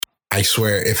I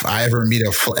swear, if I ever meet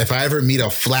a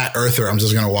flat earther, I'm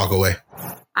just gonna walk away.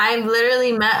 I've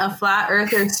literally met a flat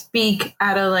earther speak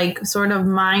at a like sort of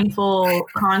mindful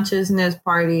consciousness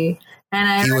party,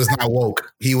 and he was not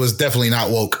woke. He was definitely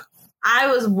not woke. I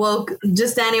was woke,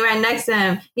 just standing right next to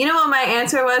him. You know what my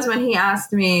answer was when he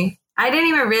asked me? I didn't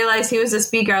even realize he was a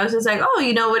speaker. I was just like,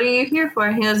 "Oh, what are you here for?"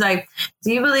 And he was like,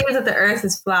 "Do you believe that the Earth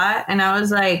is flat?" And I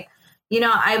was like,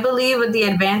 I believe with the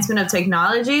advancement of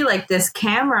technology, like this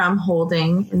camera I'm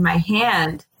holding in my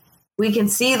hand, we can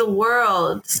see the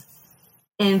world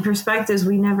in perspectives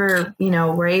we never,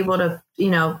 were able to,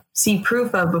 see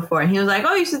proof of before. And he was like,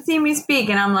 "Oh, you should see me speak."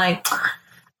 And I'm like,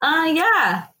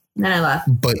 yeah. And then I left.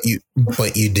 But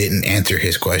you didn't answer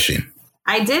his question.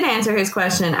 I did answer his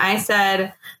question. I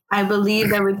said, I believe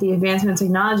that with the advancement of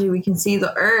technology, we can see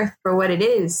the Earth for what it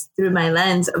is through my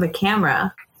lens of a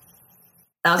camera.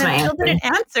 That was my answer. Still didn't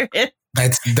answer it.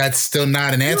 That's still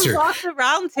not an answer. You walked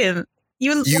around him.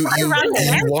 You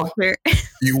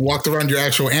walked around your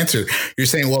actual answer. You're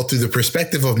saying, well, through the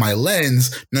perspective of my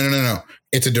lens. No.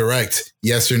 It's a direct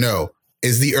yes or no.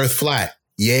 Is the Earth flat?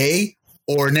 Yay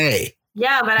or nay?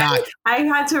 Yeah, but I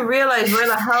had to realize where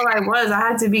the hell I was. I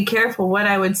had to be careful what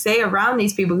I would say around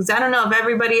these people because I don't know if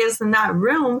everybody else in that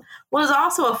room was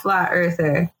also a flat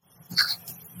earther.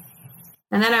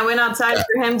 And then I went outside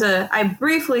for him I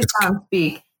briefly saw him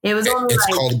speak. It was only It's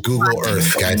called Google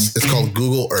Earth, guys. It's called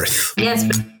Google Earth. Yes.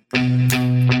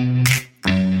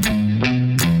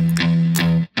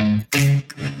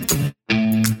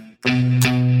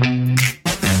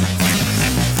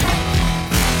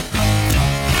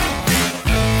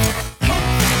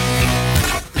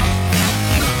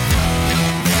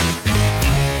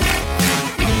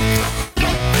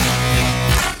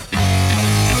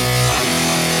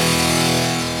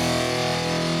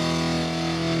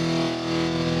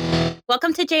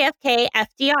 Welcome to JFK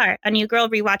FDR, a New Girl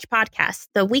Rewatch podcast,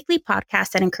 the weekly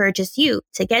podcast that encourages you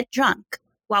to get drunk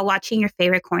while watching your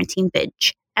favorite quarantine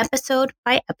binge, episode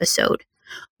by episode.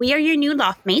 We are your new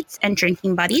loft mates and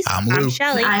drinking buddies. I'm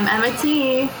Shelly. I'm Emma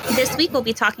T. This week we'll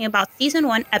be talking about Season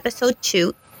 1, Episode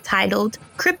 2, titled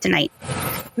Kryptonite.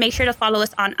 Make sure to follow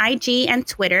us on IG and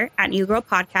Twitter at New Girl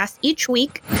Podcast. Each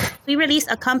week, we release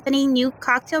accompanying new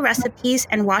cocktail recipes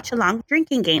and watch-along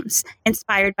drinking games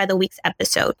inspired by the week's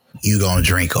episode. You gonna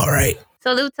drink, all right.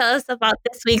 So, Lou, tell us about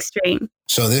this week's drink.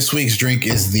 So this week's drink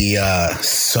is the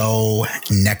So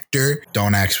Nectar.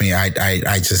 Don't ask me.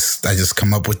 I just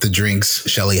come up with the drinks.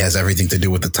 Shelly has everything to do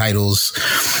with the titles.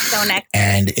 So Nectar.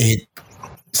 And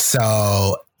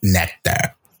So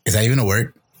Nectar. Is that even a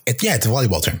word? It's a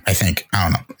volleyball term, I think. I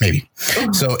don't know, maybe.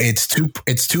 So it's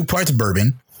two parts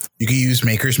bourbon. You can use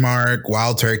Maker's Mark,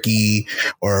 Wild Turkey,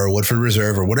 or Woodford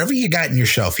Reserve, or whatever you got in your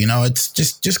shelf. It's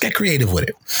just get creative with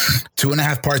it.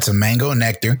 2.5 parts of mango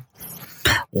nectar,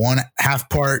 1/2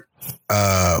 part,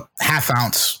 half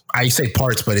ounce. I say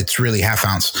parts, but it's really half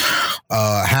ounce.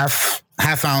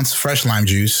 Half ounce fresh lime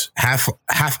juice, half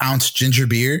ounce ginger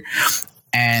beer,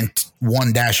 and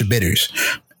 1 dash of bitters.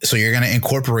 So you're going to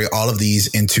incorporate all of these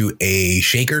into a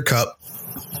shaker cup.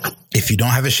 If you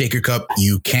don't have a shaker cup,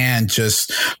 you can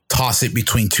just toss it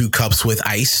between 2 cups with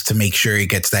ice to make sure it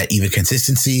gets that even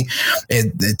consistency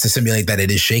to simulate that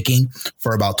it is shaking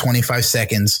for about 25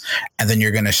 seconds. And then you're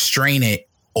going to strain it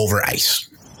over ice.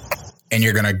 And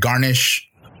you're going to garnish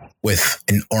with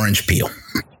an orange peel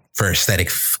for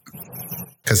aesthetic,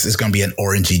 because it's going to be an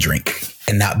orangey drink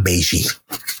and not beigey.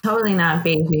 Totally not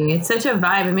beigey. It's such a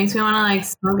vibe. It makes me want to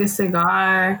smoke a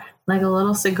cigar, like a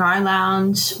little cigar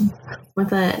lounge with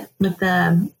the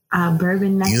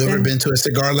bourbon nectar. You ever been to a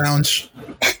cigar lounge?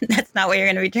 That's not what you're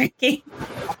going to be drinking.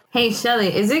 Hey,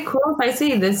 Shelly, is it cool if I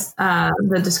see this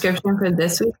the description for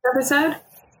this week's episode?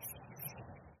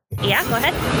 Yeah, go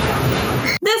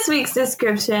ahead. This week's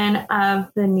description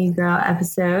of the New Girl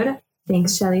episode.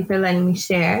 Thanks, Shelly, for letting me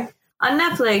share. On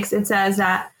Netflix, it says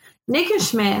that Nick and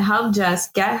Schmidt helped Jess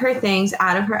get her things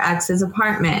out of her ex's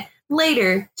apartment.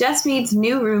 Later, Jess meets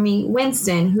new roomie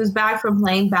Winston, who's back from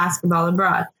playing basketball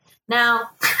abroad. Now,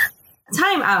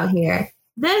 time out here.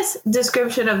 This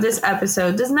description of this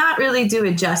episode does not really do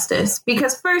it justice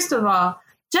because, first of all,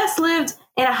 Jess lived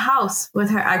in a house with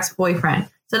her ex-boyfriend.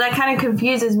 So that kind of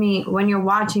confuses me when you're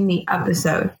watching the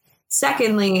episode.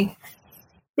 Secondly,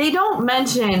 they don't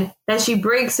mention that she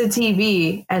breaks a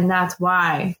TV and that's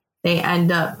why they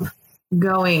end up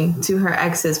going to her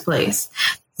ex's place.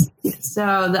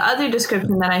 So the other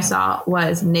description that I saw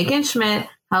was Nick and Schmidt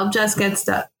help Jess get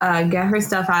her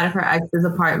stuff out of her ex's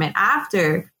apartment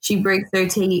after she breaks their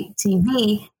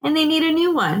TV and they need a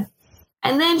new one.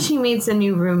 And then she meets a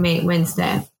new roommate,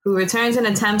 Winston, who returns and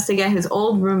attempts to get his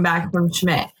old room back from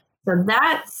Schmidt. So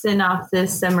that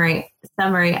synopsis summary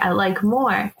I like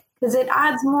more because it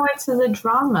adds more to the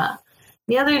drama.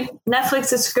 The other Netflix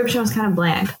subscription was kind of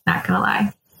bland, not gonna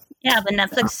lie. Yeah, but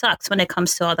Netflix sucks when it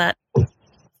comes to all that.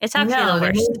 It's actually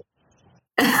the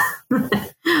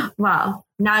worst. Wow.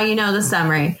 Now you know the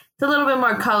summary. It's a little bit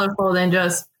more colorful than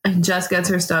just gets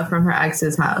her stuff from her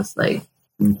ex's house. Like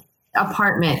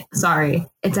apartment. Sorry.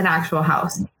 It's an actual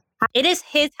house. It is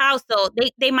his house though.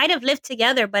 They might have lived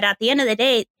together, but at the end of the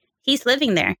day, he's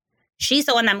living there. She's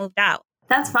the one that moved out.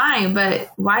 That's fine,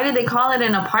 but why did they call it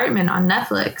an apartment on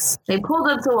Netflix? They pulled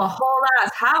up to a whole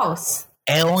ass house.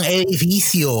 Es un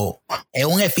edificio. Es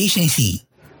un efficiency.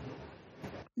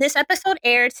 This episode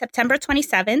aired September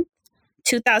 27th,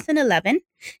 2011.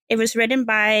 It was written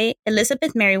by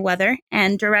Elizabeth Merriweather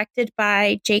and directed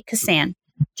by Jake Kassan,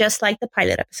 just like the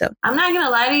pilot episode. I'm not going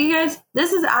to lie to you guys.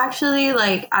 This is actually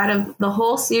like out of the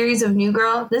whole series of New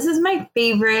Girl, this is my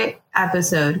favorite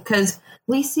episode because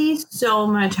we see so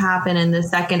much happen in the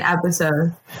second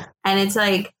episode. And it's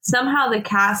like somehow the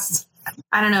cast,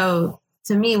 I don't know,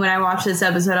 to me, when I watched this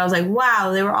episode, I was like,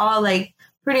 wow, they were all like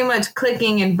pretty much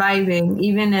clicking and vibing,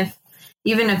 even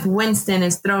if Winston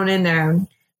is thrown in there.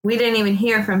 We didn't even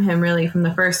hear from him really from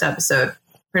the first episode,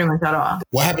 pretty much at all.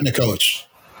 What happened to Coach?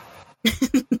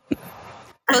 What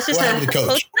happened to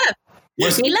Coach?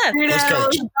 He left. Where's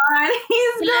Coach?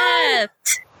 He's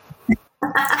left.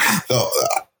 So,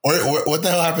 what the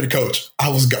hell happened to Coach?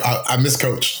 I miss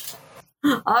Coach.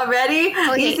 Already?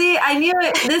 Okay. You see, I knew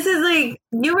it. This is like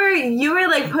you were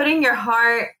like putting your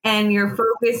heart and your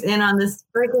focus in on this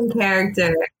freaking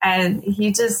character, and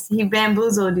he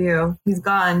bamboozled you. He's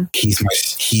gone.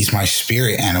 He's my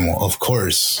spirit animal, of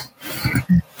course.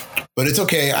 But it's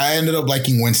okay. I ended up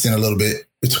liking Winston a little bit.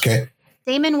 It's okay.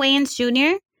 Damon Wayans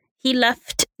Jr., he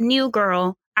left New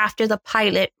Girl after the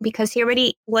pilot because he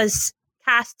already was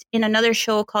cast in another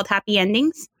show called Happy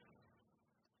Endings.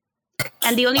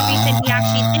 And the only reason he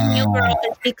actually did New Girl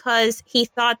is because he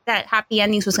thought that Happy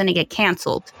Endings was going to get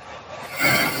canceled.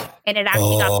 And it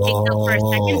actually got picked up for a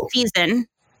second season.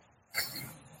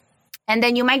 And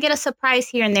then you might get a surprise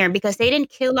here and there because they didn't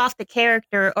kill off the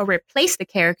character or replace the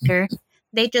character.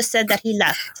 They just said that he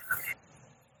left.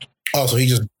 Oh,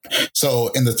 so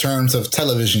in the terms of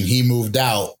television, he moved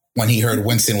out when he heard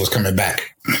Winston was coming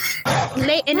back.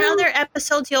 In other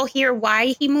episodes, you'll hear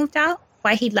why he moved out,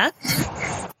 why he left.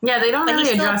 Yeah, they don't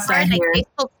really address that here. They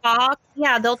still talk.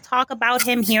 Yeah, they'll talk about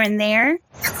him here and there.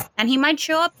 And he might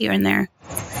show up here and there.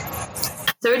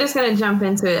 So we're just going to jump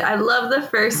into it. I love the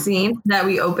first scene that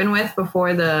we open with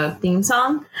before the theme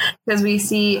song because we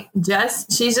see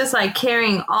she's just like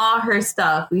carrying all her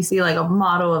stuff. We see like a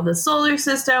model of the solar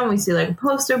system. We see like a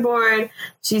poster board.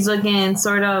 She's looking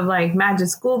sort of like Magic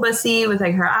School Busy with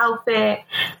like her outfit.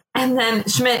 And then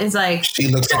Schmidt is like... She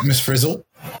looks like Miss Frizzle?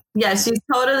 Yeah, she's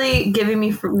totally giving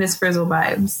me Miss Frizzle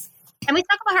vibes. Can we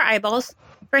talk about her eyeballs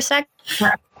for a sec?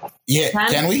 Yeah,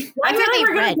 can we? I feel like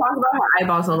we're going to talk about her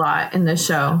eyeballs a lot in this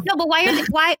show. No, but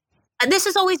why? This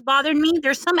has always bothered me.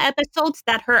 There's some episodes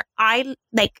that her eye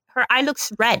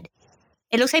looks red.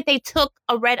 It looks like they took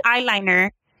a red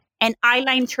eyeliner and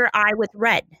eyelined her eye with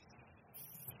red.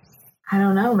 I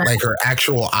don't know, man. Like her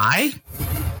actual eye?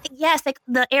 Yes, like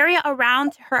the area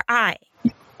around her eye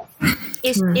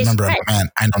is Remember, red. Man,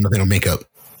 I know nothing about makeup.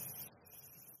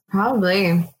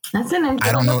 Probably. That's an interesting.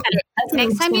 I don't know.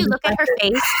 Next time you look at her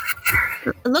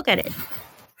face, look at it.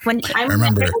 I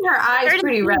remember, her eyes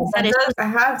pretty red. I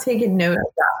have taken note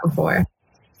of that before.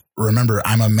 Remember,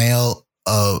 I'm a male.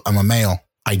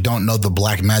 I don't know the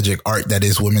black magic art that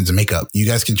is women's makeup. You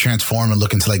guys can transform and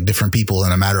look into like different people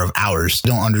in a matter of hours.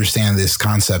 You don't understand this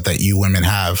concept that you women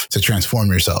have to transform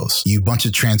yourselves. You bunch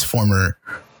of transformer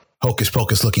hocus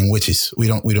pocus looking witches. We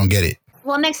don't get it.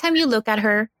 Well, next time you look at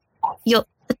her, you'll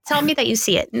tell me that you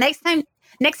see it. Next time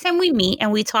we meet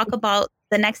and we talk about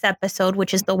the next episode,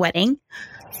 which is the wedding,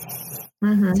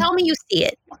 tell me you see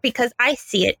it because I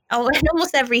see it in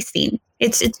almost every scene.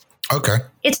 It's okay.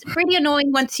 It's pretty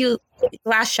annoying once you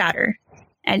glass shatter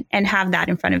and have that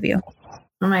in front of you.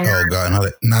 Oh my God. Oh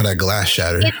God, not a glass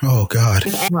shatter. Oh God.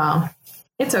 Well,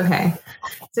 it's okay.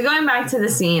 So going back to the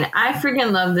scene, I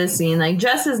freaking love this scene. Like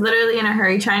Jess is literally in a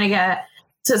hurry trying to get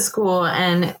to school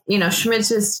and, Schmidt's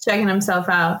just checking himself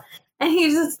out. And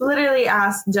he just literally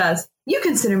asked Jess, "You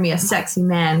consider me a sexy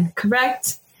man,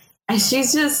 correct?" And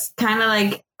she's just kind of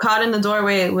like caught in the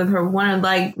doorway with her one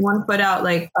foot out.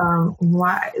 Like,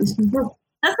 why? That's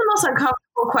the most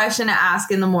uncomfortable question to ask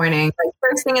in the morning. Like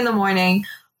first thing in the morning,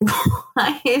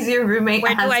 why is your roommate?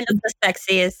 Where do I look the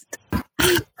sexiest?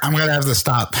 I'm gonna have to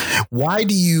stop. Why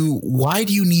do you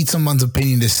need someone's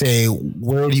opinion to say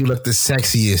where do you look the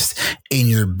sexiest in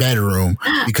your bedroom?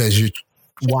 Because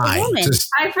why?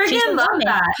 I freaking love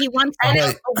that. He wants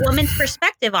a woman's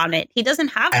perspective on it. He doesn't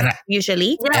have it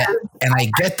usually. Yeah. And I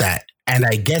get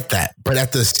that. But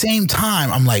at the same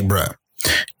time, I'm like, bruh,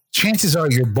 chances are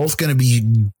you're both gonna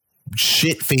be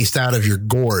shit faced out of your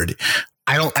gourd.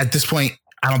 At this point,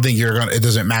 I don't think you're gonna. It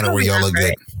doesn't matter where y'all look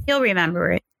good. He'll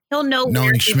remember it. He'll know.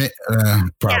 Knowing Schmidt,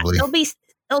 probably. Yeah,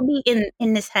 it'll be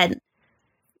in his head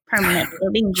permanently.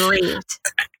 It'll be engraved.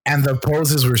 And the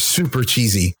poses were super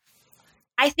cheesy.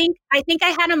 I think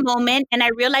I had a moment, and I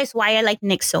realized why I like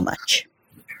Nick so much.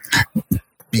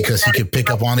 Because he could pick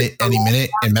up on it any minute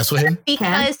and mess with him.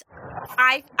 Because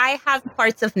I have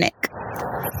parts of Nick.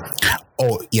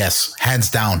 Oh yes, hands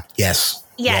down, yes.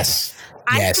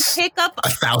 I could pick up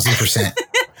 1,000%.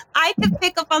 I could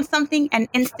pick up on something and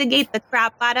instigate the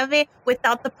crap out of it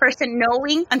without the person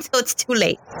knowing until it's too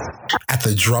late. At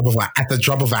the drop of a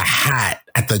hat,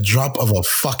 at the drop of a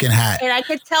fucking hat. And I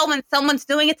could tell when someone's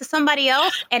doing it to somebody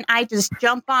else, and I just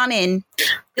jump on in.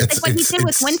 Just like what he did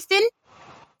with Winston.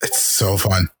 It's so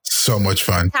fun, so much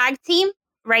fun. Tag team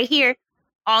right here,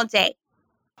 all day.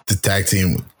 The tag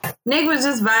team. Nick was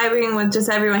just vibing with just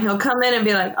everyone. He'll come in and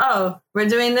be like, "Oh, we're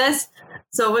doing this.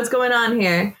 So what's going on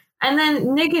here?" And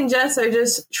then Nick and Jess are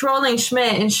just trolling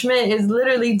Schmidt, and Schmidt is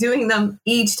literally doing them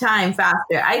each time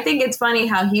faster. I think it's funny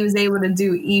how he was able to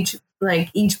do each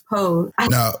pose.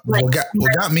 No, what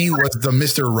got me was the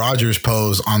Mr. Rogers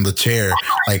pose on the chair.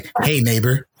 Like, hey,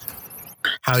 neighbor,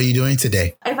 how are you doing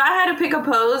today? If I had to pick a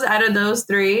pose out of those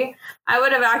three, I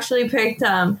would have actually picked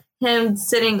him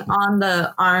sitting on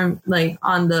the arm, like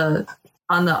on the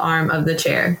arm of the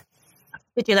chair.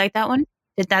 Did you like that one?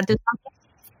 Did that do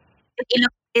something?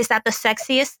 Is that the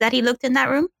sexiest that he looked in that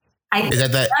room? Is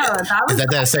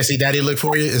that sexy daddy look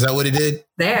for you? Is that what it did?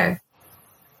 There.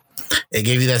 It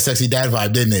gave you that sexy dad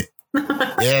vibe, didn't it?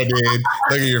 Yeah, it did.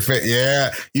 Look at your face.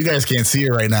 Yeah. You guys can't see it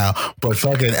right now, but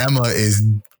fucking Emma is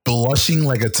blushing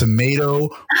like a tomato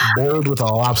boiled with a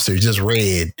lobster. Just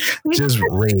red.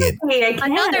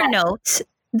 Another note,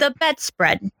 the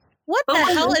bedspread. What the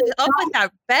hell is up with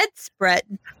that bedspread?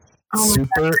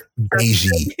 Super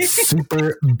beigey.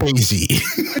 Super beigey.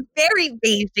 Very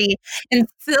beigey and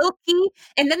silky.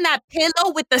 And then that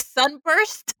pillow with the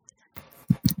sunburst.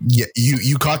 Yeah,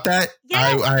 you caught that?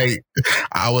 Yeah.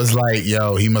 I was like,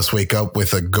 yo, he must wake up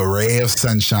with a ray of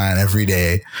sunshine every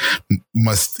day. He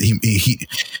must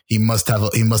have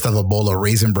a bowl of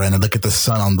Raisin Bran and look at the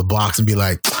sun on the box and be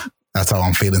like, that's how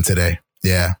I'm feeling today.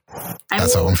 Yeah.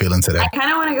 How I'm feeling today. I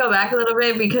kind of want to go back a little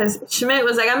bit because Schmidt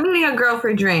was like, I'm meeting a girl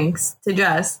for drinks to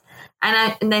Jess.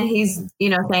 And then he's,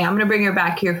 saying, I'm going to bring her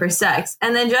back here for sex.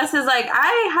 And then Jess is like,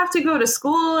 I have to go to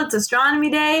school. It's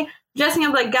astronomy day. Dressing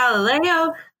up like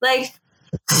Galileo. Like,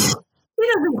 he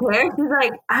doesn't care. She's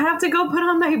like, I have to go put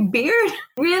on my beard.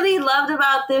 Really loved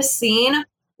about this scene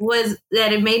was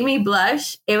that it made me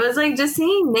blush. It was like just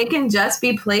seeing Nick and Jess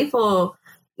be playful,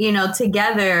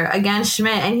 together against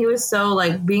Schmidt. And he was so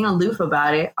like being aloof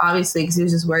about it, obviously, because he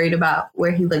was just worried about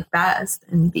where he looked best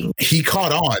and being. He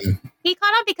caught on.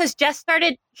 Because Jess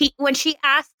started, when she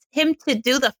asked him to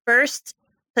do the first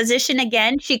position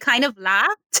again, she kind of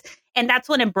laughed. And that's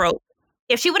when it broke.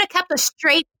 If she would have kept a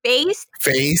straight face,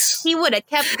 he would have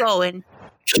kept going.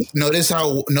 Notice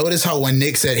how when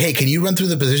Nick said, "Hey, can you run through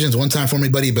the positions one time for me,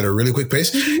 buddy, but a really quick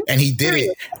pace?" Mm-hmm. And he did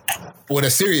it with a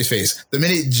serious face. The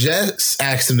minute Jess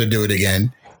asked him to do it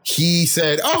again, he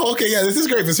said, "Oh, okay, yeah, this is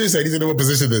great." But seriously, I need to know what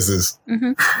position this is.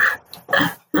 Mm-hmm.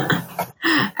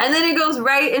 And then it goes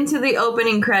right into the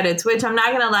opening credits, which I'm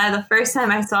not gonna lie, the first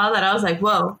time I saw that I was like,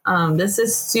 whoa, this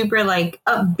is super like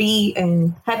upbeat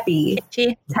and peppy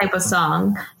type of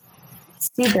song.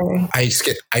 Super. I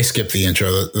skipped the intro.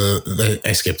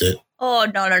 I skipped it. Oh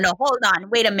no. Hold on.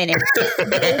 Wait a minute.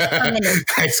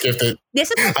 I skipped it.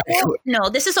 This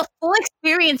is a full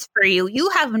experience for you. You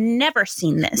have never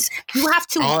seen this. You have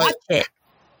to watch it.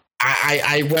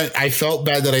 I felt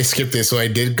bad that I skipped it, so I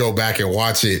did go back and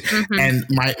watch it, and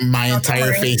my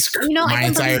entire face cringed. My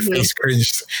entire face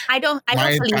cringed.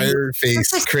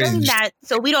 That,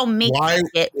 so we don't make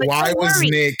it. Why was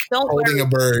Nick holding a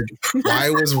bird? Why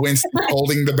was Winston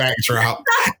holding the backdrop?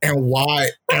 And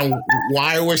why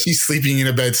was she sleeping in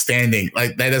a bed standing?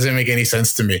 Like that doesn't make any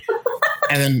sense to me.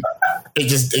 And then it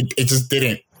just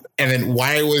didn't. And then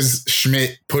why was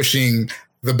Schmidt pushing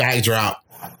the backdrop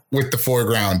with the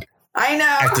foreground? I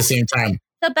know. At the same time.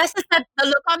 The best is that the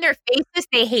look on their faces,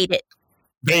 they hate it.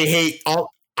 They hate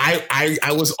all.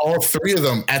 I was all three of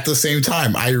them at the same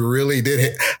time. I really did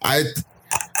hate.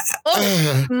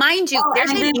 Oh, mind you,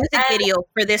 there's a and music video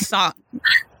for this song.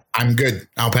 I'm good.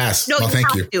 I'll pass. No, thank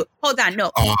have you. to. Hold on. No,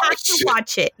 you have to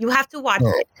watch it. You have to watch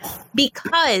it.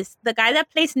 Because the guy that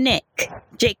plays Nick,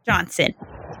 Jake Johnson,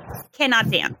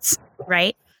 cannot dance,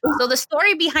 right? So the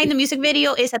story behind the music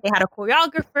video is that they had a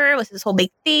choreographer. It was this whole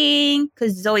big thing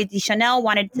because Zoe Deschanel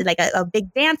wanted to like a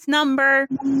big dance number.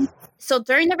 So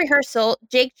during the rehearsal,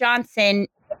 Jake Johnson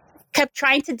kept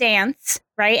trying to dance,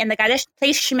 right? And the guy that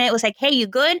plays Schmidt was like, hey, you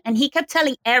good? And he kept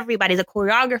telling everybody, the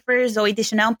choreographer, Zoe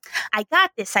Deschanel, I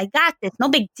got this. No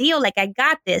big deal. Like, I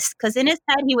got this. Because in his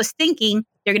head, he was thinking,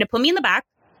 they're going to put me in the back.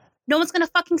 No one's going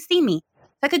to fucking see me.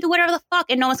 I could do whatever the fuck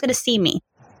and no one's going to see me.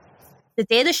 The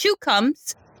day the shoot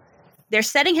comes, they're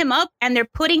setting him up and they're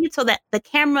putting it so that the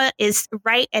camera is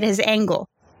right at his angle.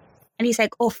 And he's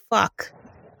like, oh, fuck.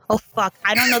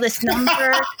 I don't know this number.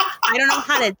 I don't know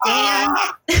how to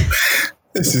dance.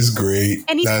 This is great.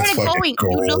 And he That's started going.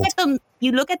 gold.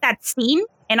 You look at that scene,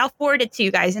 and I'll forward it to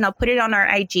you guys, and I'll put it on our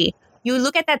IG. You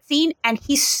look at that scene, and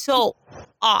he's so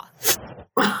off.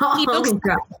 He looks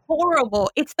horrible.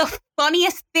 It's the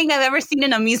funniest thing I've ever seen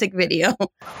in a music video.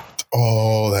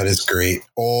 Oh, that is great.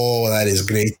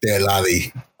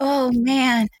 Ladi. Oh,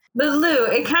 man. But Lou,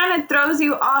 it kind of throws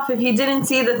you off if you didn't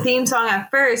see the theme song at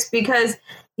first because,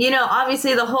 you know,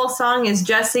 obviously the whole song is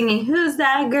just singing, who's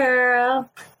that girl?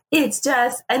 It's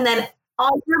just, and then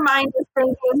all your mind is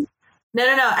thinking,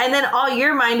 no. And then all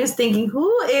your mind is thinking,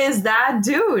 who is that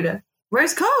dude?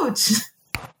 Where's Coach?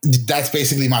 That's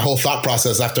basically my whole thought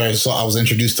process after I was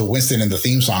introduced to Winston in the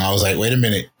theme song. I was like, wait a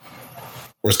minute.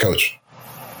 Where's Coach?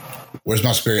 Where's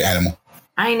my spirit animal?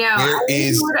 I know.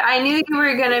 I knew you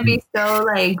were going to be so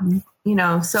like, you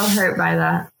know, so hurt by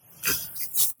that.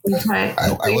 Okay.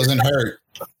 I wasn't hurt.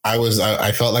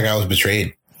 I felt like I was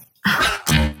betrayed.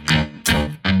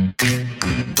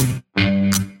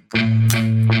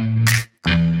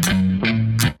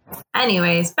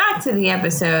 Anyways, back to the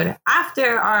episode.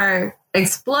 After our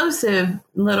explosive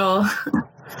little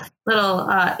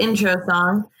intro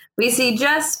song, we see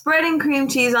Jess spreading cream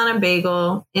cheese on a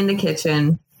bagel in the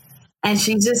kitchen. And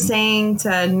she's just saying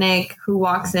to Nick, who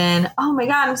walks in, oh my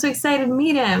God, I'm so excited to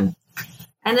meet him.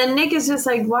 And then Nick is just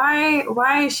like,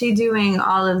 why is she doing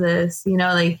all of this? You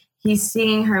know, like he's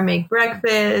seeing her make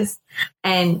breakfast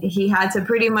and he had to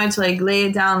pretty much like lay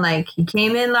it down. Like he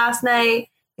came in last night,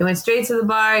 he went straight to the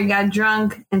bar, got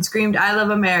drunk and screamed, I love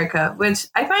America, which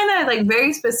I find that like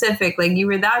very specific. Like you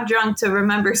were that drunk to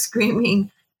remember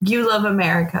screaming, you love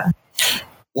America.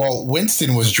 Well,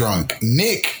 Winston was drunk.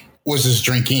 Nick was just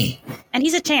drinking. And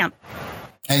he's a champ.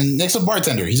 And Nick's a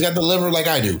bartender. He's got the liver like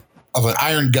I do of an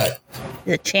iron gut.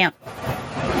 He's a champ.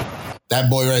 That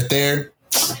boy right there,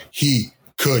 he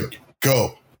could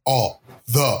go all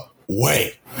the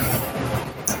way.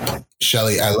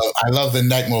 Shelly, I love the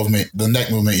neck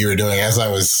movement you were doing as I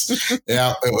was.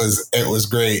 Yeah, it was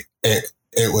great. It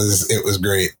was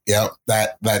great. Yep,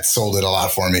 that sold it a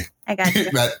lot for me. I got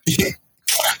you.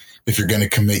 If you're gonna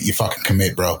commit, you fucking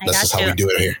commit, bro. That's just how we do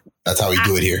it here. That's how we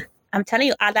do it here. I'm telling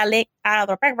you,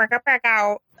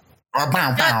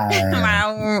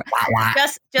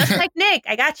 just like Nick,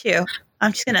 I got you.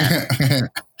 I'm just gonna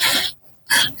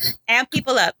amp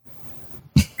people up.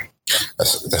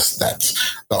 That's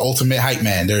the ultimate hype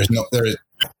man.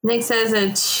 Nick says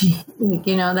that,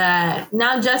 you know, that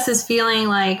now Jess is feeling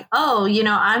like, oh, you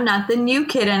know, I'm not the new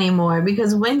kid anymore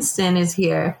because Winston is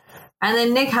here. And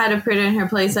then Nick had to put it in her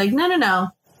place like, no.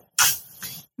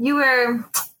 You were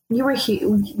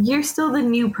here. You're still the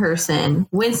new person.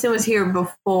 Winston was here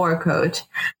before Coach.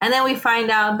 And then we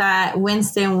find out that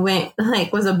Winston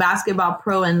was a basketball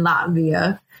pro in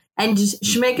Latvia. And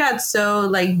Schmidt got so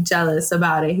like jealous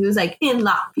about it. He was like, in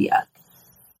Latvia.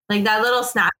 Like that little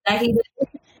snap that he did.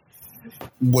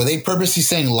 Were they purposely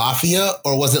saying Latvia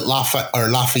or was it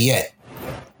Lafayette?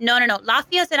 No.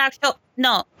 Latvia's an actual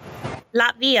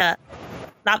Latvia.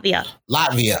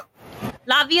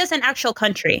 Latvia's an actual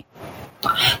country.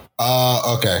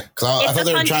 Okay. Because I thought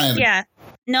they were trying to. Yeah.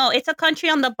 No, it's a country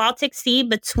on the Baltic Sea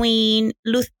between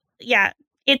it's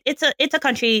a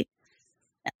country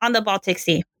on the Baltic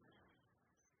Sea.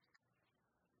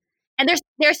 And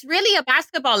there's really a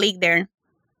basketball league there.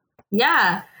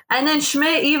 Yeah. And then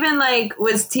Schmidt even like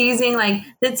was teasing like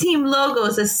the team logo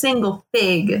is a single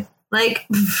fig. Like,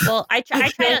 well, I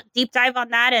tried to deep dive on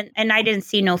that and I didn't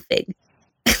see no fig.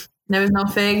 There was no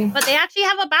fig. But they actually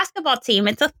have a basketball team.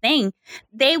 It's a thing.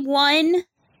 They won,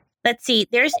 let's see,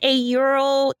 there's a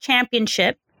Euro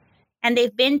championship and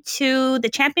they've been to the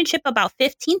championship about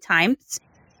 15 times.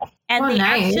 And they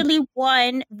actually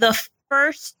won the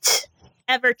first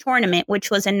ever tournament, which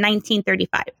was in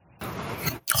 1935.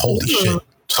 Holy shit.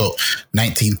 So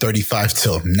 1935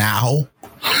 till now.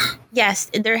 Yes,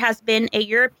 there has been a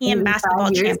European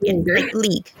basketball champion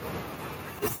league.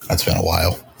 That's been a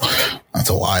while. That's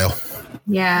a while.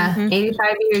 Yeah,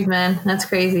 85 years, man. That's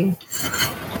crazy.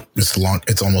 It's long.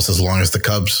 It's almost as long as the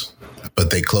Cubs, but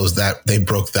they closed that. They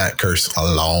broke that curse a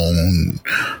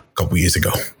couple years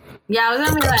ago. Yeah, I was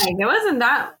gonna be like, it wasn't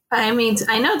that. I mean,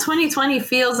 I know 2020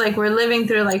 feels like we're living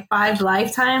through like 5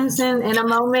 lifetimes in a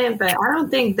moment, but I don't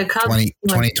think the Cubs.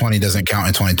 2020 doesn't count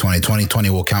in 2020. 2020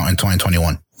 will count in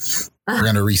 2021. We're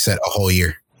gonna reset a whole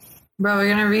year. Bro, we're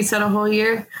gonna reset a whole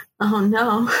year. Oh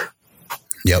no.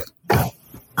 Yep.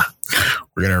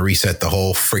 We're gonna reset the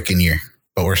whole freaking year,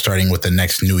 but we're starting with the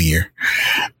next new year.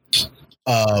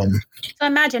 So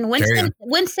imagine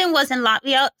Winston was in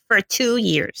Latvia for 2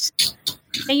 years.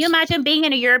 Can you imagine being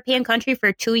in a European country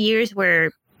for 2 years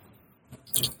where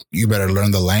you better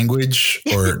learn the language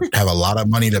or have a lot of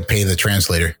money to pay the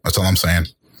translator? That's all I'm saying.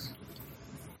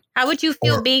 How would you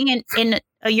feel being in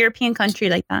a European country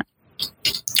like that?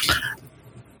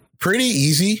 Pretty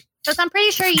easy. Because I'm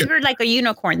pretty sure you're like a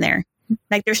unicorn there.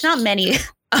 Like there's not many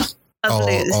of those.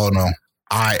 Oh no.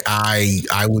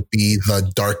 I would be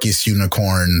the darkest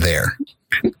unicorn there.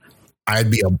 I'd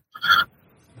be a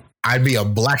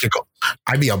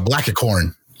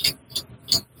blackicorn.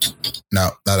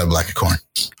 No, not a blackicorn.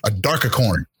 A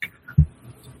darkicorn.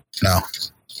 No,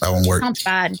 that won't work. Sounds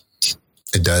bad.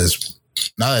 It does.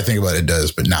 Now that I think about it, it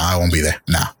does. But I won't be there.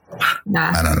 No.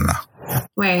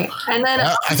 Wait, and then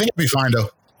I think it'll be fine though.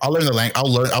 I'll learn the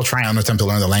language. I'll try and attempt to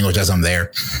learn the language as I'm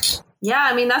there. Yeah,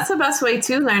 I mean that's the best way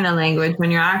to learn a language when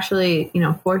you're actually,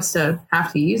 forced to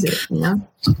have to use it. And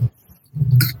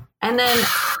then,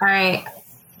 all right,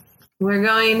 we're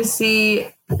going to see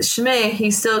Schmidt.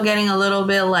 He's still getting a little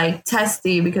bit like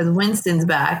testy because Winston's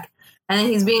back, and then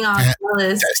he's being all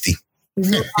jealous. Testy.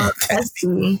 He's being all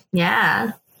testy.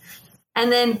 Yeah,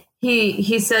 and then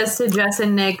he says to Jess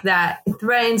and Nick that it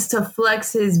threatens to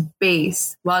flex his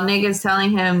base while Nick is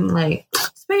telling him like,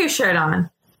 just put your shirt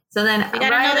on. So then we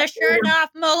got another shirt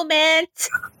off moment.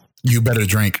 You better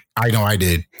drink. I know I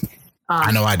did.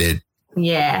 I know I did.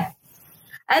 Yeah.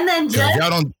 And then Jess,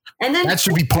 that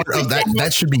should be part of that.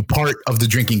 That should be part of the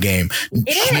drinking game.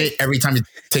 Schmidt, every time he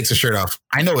takes a shirt off.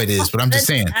 I know it is, but I'm just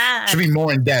saying it should be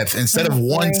more in depth. Instead of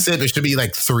one sip, it should be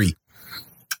like 3.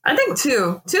 I think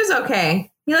 2. 2's okay.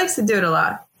 He likes to do it a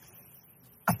lot.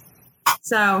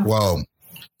 So. Well,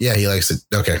 yeah, he likes it.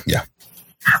 Okay, yeah.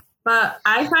 But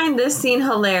I find this scene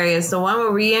hilarious. The one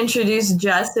where we introduce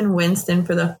Jess and Winston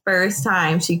for the first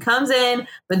time. She comes in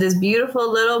with this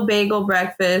beautiful little bagel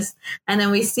breakfast. And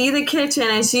then we see the kitchen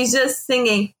and she's just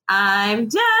singing, I'm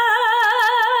Jess.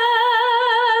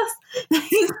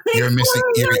 You're missing.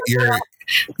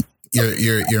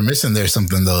 You're missing there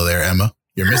something though there, Emma.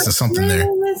 You're missing something there.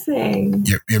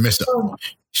 You're missing. Oh.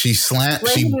 She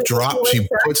dropped. She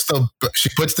puts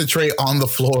the tray on the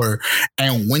floor,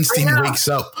 and Winston wakes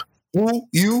up. Who?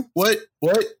 You? What?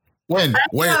 When?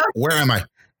 Where am I?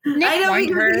 Nick I know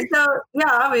because yeah,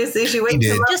 obviously she wakes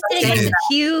him up. Just didn't get the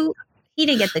cue. He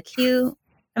didn't get the cue.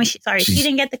 I mean, she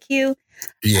didn't get the cue.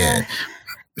 Yeah.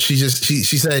 She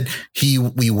said he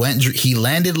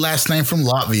landed last night from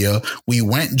Latvia. We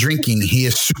went drinking. He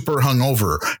is super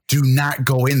hungover. Do not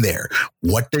go in there.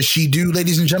 What does she do,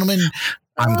 ladies and gentlemen?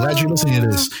 I'm glad you're listening to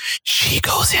this. She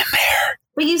goes in there.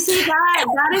 But you see that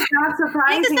is not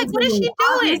surprising. Like, what is she doing?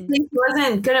 Obviously, she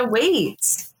wasn't gonna wait.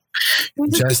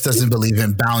 Jess doesn't believe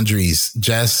in boundaries.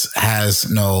 Jess has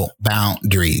no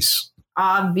boundaries.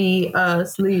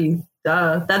 Obviously,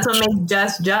 duh. That's what makes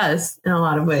Jess in a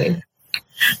lot of ways.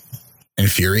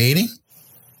 Infuriating?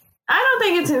 I don't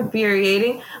think it's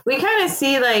infuriating. We kind of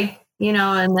see in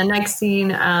the next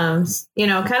scene, kind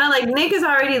of like Nick has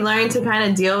already learned to kind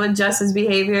of deal with Jess's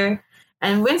behavior.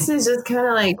 And Winston's just kind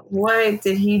of like, what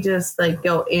did he just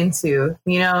go into?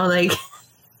 I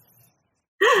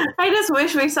just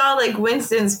wish we saw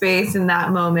Winston's face in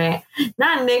that moment,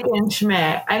 not Nick and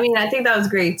Schmidt. I mean, I think that was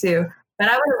great too. But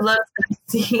I would have loved to have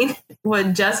seen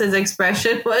what Jess's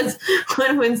expression was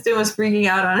when Winston was freaking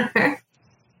out on her.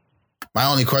 My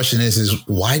only question is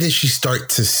why did she start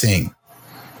to sing?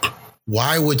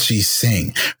 Why would she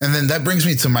sing? And then that brings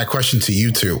me to my question to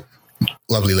you two,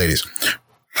 lovely ladies.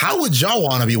 How would y'all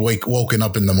want to be woken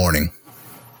up in the morning?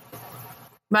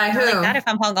 By who? Like that if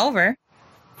I'm hungover.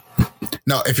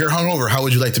 No, if you're hungover, how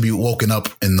would you like to be woken up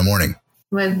in the morning?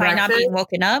 With By not being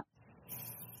woken up?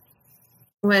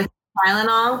 With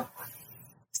Tylenol.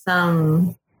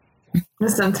 Some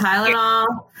Tylenol.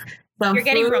 You're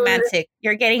getting romantic.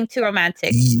 You're getting too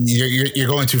romantic. You're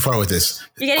going too far with this.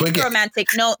 You're getting too romantic.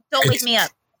 No, don't wake me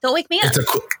up. Don't wake me up.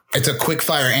 It's a quick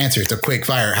fire answer. It's a quick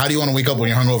fire. How do you want to wake up when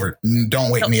you're hungover?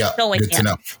 Don't wake me up. Don't wake Good me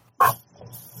to up. know.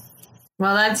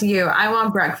 Well, that's you. I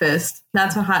want breakfast.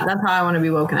 That's how I want to be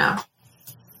woken up.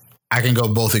 I can go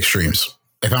both extremes.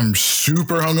 If I'm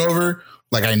super hungover,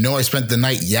 like I know I spent the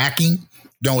night yakking,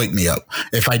 don't wake me up.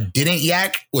 If I didn't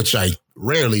yak, which I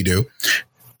rarely do,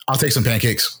 I'll take some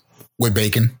pancakes with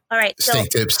bacon, All right. So steak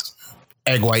tips,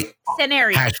 egg white,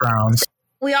 scenario. hash browns.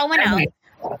 We all went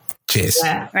out, Cheers.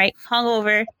 Yeah. right?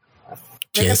 Hungover. Wake up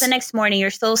Cheers. the next morning. You're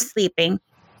still sleeping.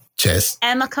 Cheers.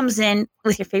 Emma comes in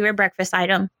with your favorite breakfast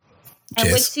item and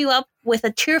Cheers. wakes you up with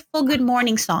a cheerful good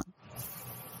morning song.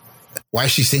 Why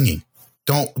is she singing?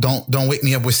 Don't wake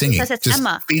me up with singing. Because it's Just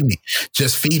Emma. feed me.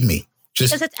 Just feed me.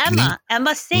 Just Because it's Emma.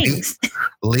 Emma sings.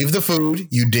 Leave the food.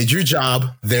 You did your job.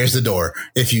 There's the door.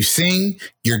 If you sing,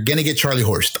 you're gonna get Charlie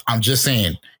horsed. I'm just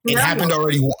saying. It No. happened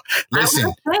already.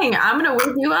 Listen, I'm gonna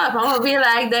wake you up. I'm gonna be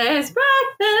like, "There's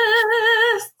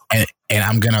breakfast." and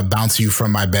I'm gonna bounce you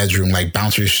from my bedroom like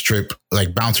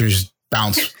bouncers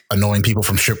bounce annoying people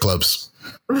from strip clubs.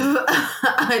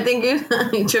 I think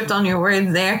you tripped on your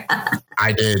words there.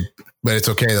 I did, but it's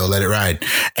okay though. Let it ride.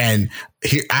 And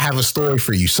here, I have a story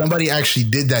for you. Somebody actually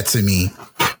did that to me.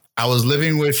 I was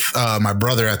living with my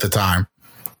brother at the time,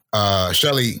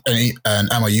 Shelly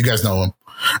and Emma. You guys know him,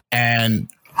 and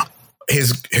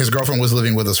his girlfriend was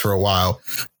living with us for a while,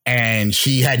 and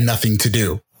she had nothing to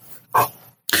do.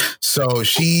 So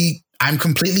I'm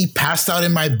completely passed out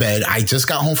in my bed. I just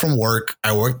got home from work.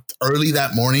 I worked early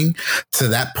that morning to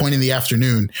that point in the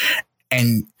afternoon.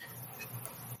 And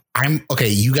I'm okay.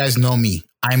 You guys know me.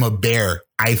 I'm a bear.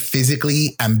 I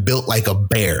physically am built like a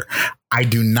bear. I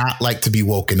do not like to be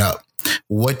woken up.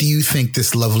 What do you think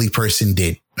this lovely person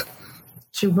did?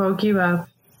 She woke you up.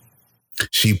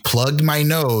 She plugged my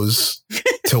nose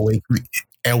to wake me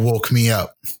and woke me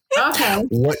up. Okay.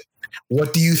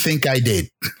 What do you think I did?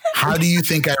 How do you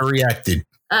think I reacted?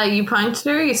 You punched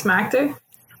her. You smacked her.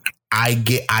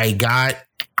 I got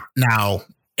now,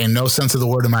 in no sense of the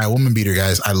word am I a woman beater,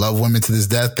 guys. I love women to this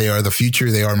death. They are the future.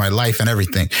 They are my life and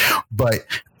everything. But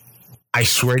I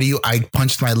swear to you, I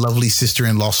punched my lovely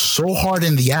sister-in-law so hard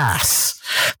in the ass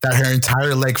that her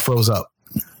entire leg froze up.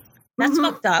 That's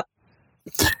fucked up.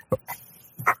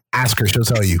 Ask her, she'll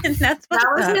tell you. That's That fucked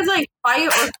was up. his like fight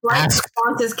or flight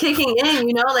responses kicking in.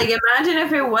 You know, like imagine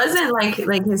if it wasn't like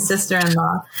his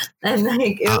sister-in-law and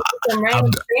like it was some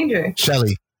random stranger.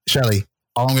 Shelly,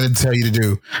 all I'm going to tell you to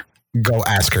do, go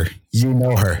ask her. You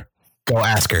know her. Go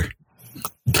ask her.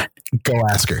 Go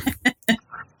ask her.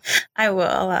 I will.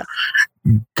 I'll ask.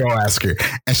 Go ask her.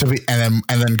 And she'll be, and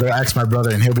then go ask my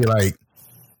brother, and he'll be like,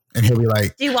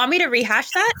 Do you want me to rehash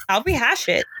that? I'll rehash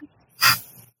it.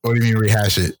 what do you mean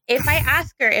rehash it? If I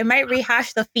ask her, it might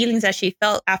rehash the feelings that she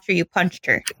felt after you punched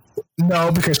her.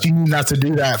 No, because she knew not to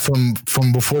do that from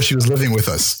before she was living with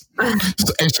us.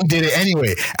 So, and she did it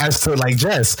anyway. As to like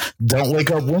Jess, don't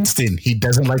wake up Winston. He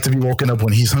doesn't like to be woken up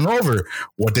when he's hungover.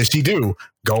 What does she do?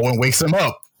 Go and wakes him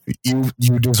up.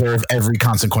 You deserve every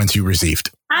consequence you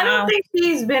received. I Wow. don't think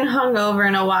she's been hungover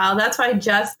in a while. That's why I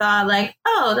just thought like,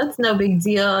 oh, that's no big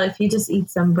deal if you just eat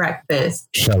some breakfast.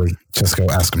 Shelly, just go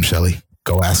ask him, Shelly.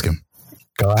 Go ask him.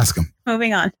 Go ask him.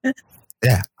 Moving on.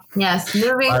 Yeah. Yes,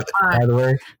 moving on. By the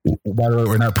way,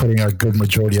 we're not putting a good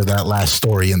majority of that last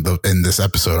story in this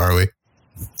episode, are we?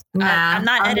 Nah, I'm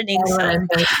not editing, so.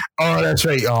 Oh, that's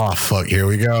right. Oh, fuck. Here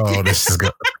we go. This is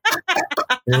good.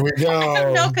 Here we I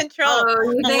have no go. control Oh, you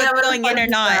on think what's I'm going in or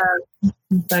not.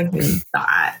 Fucking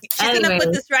thought. She's going to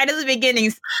put this right at the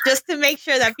beginnings just to make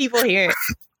sure that people hear it.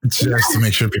 Just to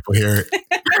make sure people hear it.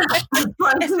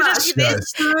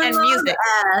 This and music.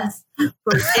 Ass.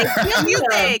 Cue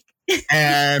music.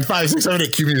 And 5, 6, 7,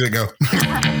 8. Cue music. Go.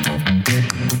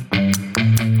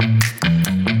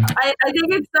 I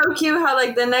think it's so cute how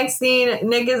like the next scene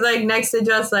Nick is like next to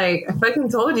Jess like I fucking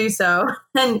told you so,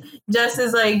 and Jess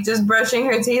is like just brushing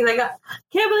her teeth like I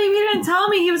can't believe you didn't tell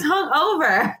me he was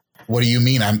hungover. What do you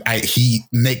mean?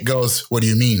 Nick goes, what do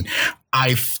you mean?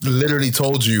 I literally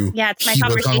told you. Yeah, it's my he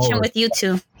was conversation hungover. with you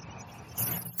two.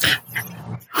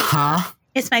 Huh?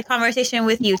 It's my conversation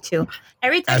with you two.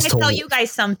 Every time As I tell told. you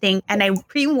guys something and I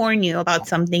pre-warn you about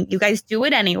something, you guys do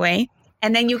it anyway.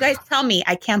 And then you guys tell me,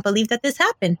 I can't believe that this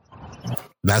happened.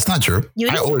 That's not true. You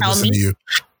I didn't always tell listen me. to you.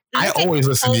 I Listen- always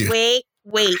listen to you.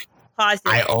 Wait. Pause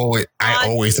it. I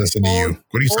always listen to you.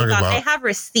 What are you Hold talking on. I about? have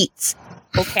receipts.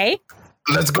 Okay?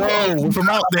 Let's go. Whip them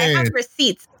out I then. have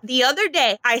receipts. The other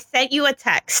day, I sent you a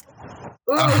text.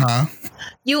 Ooh, Uh-huh.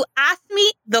 You asked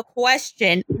me the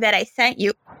question that I sent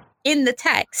you in the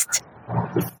text.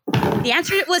 The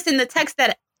answer was in the text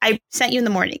that I sent you in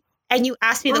the morning. And you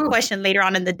asked me the Ooh. question later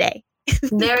on in the day.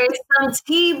 There is some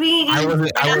tea being. You're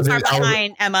not far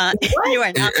behind, Emma. You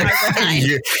are not far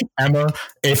behind. Emma,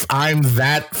 if I'm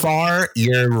that far,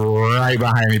 you're right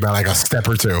behind me by like a step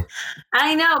or two.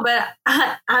 I know, but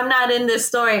I'm not in this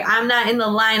story. I'm not in the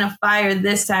line of fire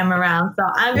this time around. So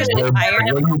I'm just fire.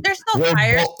 There's no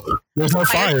fire. There's no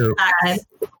fire.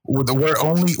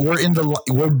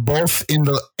 We're both in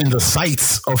the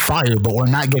sights of fire, but we're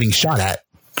not getting shot at.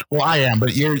 Well, I am,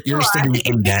 but you're still being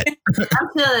aimed at. I'm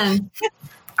chilling.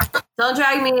 Don't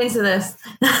drag me into this.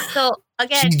 So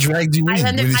again, she dragged you in. I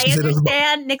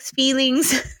understand Nick's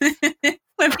feelings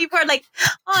when people are like,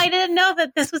 "Oh, I didn't know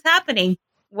that this was happening."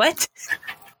 What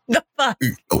the fuck?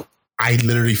 I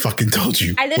literally fucking told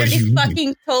you. I literally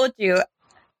fucking told you.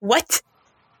 What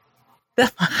the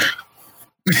fuck?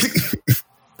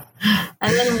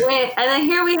 And then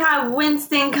here we have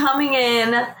Winston coming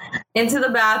into the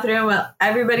bathroom with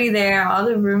everybody there, all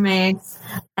the roommates,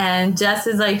 and Jess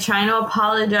is like trying to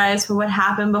apologize for what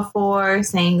happened before,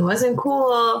 saying it wasn't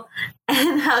cool,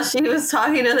 and how she was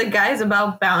talking to the guys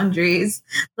about boundaries.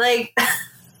 Like,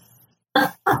 I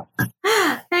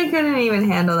couldn't even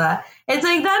handle that. It's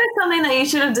like that is something that you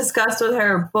should have discussed with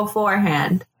her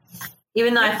beforehand,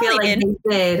 even though I feel like you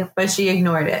did, but she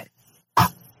ignored it.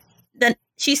 Then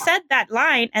she said that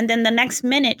line, and then the next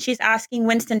minute she's asking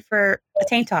Winston for a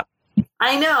tank top.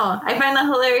 I know. I find that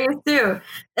hilarious too.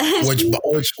 Which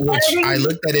I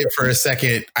looked at it for a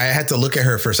second. I had to look at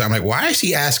her for a second. I'm like, why is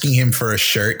she asking him for a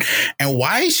shirt? And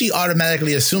why is she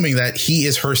automatically assuming that he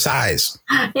is her size?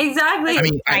 Exactly. I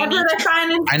mean, I know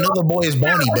the boy is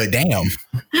bony, but damn.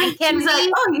 She's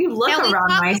like, oh, you look around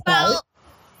my size.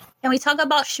 Can we talk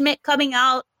about Schmidt coming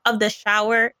out of the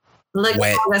shower? Looking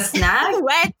wet. like a snack?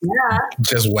 Wet. Yeah.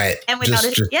 Just wet. And without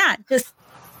just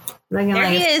looking there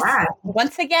like he is. Snack.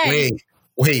 Once again.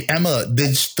 Wait, Emma,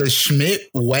 did the Schmidt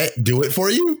wet do it for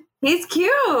you? He's cute.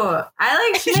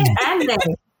 I like Schmidt and Nick.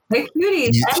 They're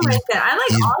cuties. I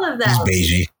like all of them.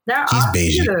 He's beigey. They're all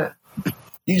cute.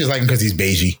 You just like him because he's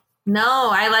beigey. No,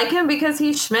 I like him because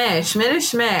he's Schmidt. Schmidt is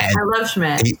Schmidt. I love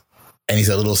Schmidt. And he's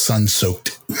a little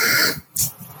sun-soaked.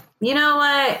 You know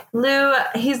what, Lou?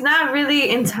 He's not really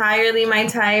entirely my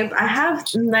type. I have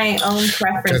my own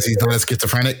preference. Because he's not a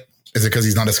schizophrenic? Is it because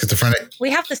he's not a schizophrenic? We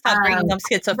have to stop bringing up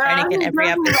schizophrenic in every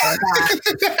episode.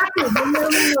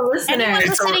 Anyone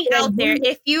listening out there,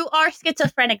 if you are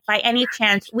schizophrenic by any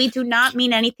chance, we do not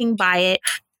mean anything by it.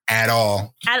 At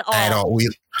all.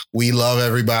 We love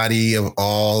everybody of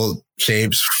all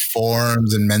shapes,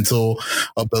 forms, and mental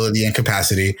ability and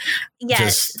capacity.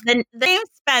 Yes. The name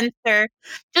Spencer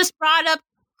just brought up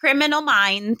Criminal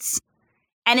Minds,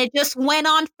 and it just went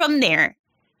on from there.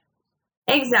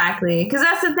 Exactly. Because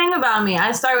that's the thing about me.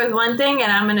 I start with one thing,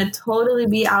 and I'm going to totally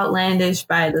be outlandish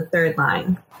by the third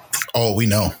line. Oh, we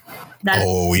know.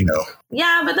 We know.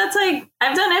 Yeah, but that's like,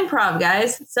 I've done improv,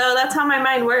 guys. So that's how my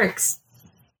mind works.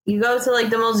 You go to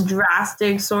like the most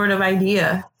drastic sort of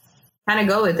idea, kind of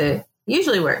go with it.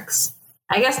 Usually works.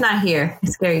 I guess not here. I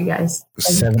scare you guys.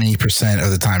 70%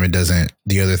 of the time it doesn't.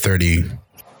 The other 30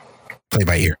 play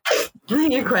by ear.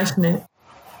 You question it.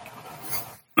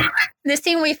 This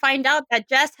scene we find out that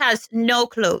Jess has no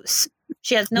clothes.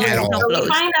 She has no clothes. We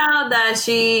find out that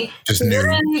she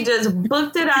just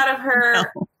booked it out of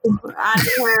her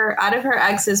out of her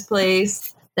ex's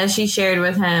place that she shared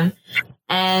with him,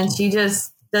 and she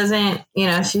just doesn't,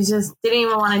 she just didn't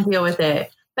even want to deal with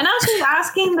it. But now she's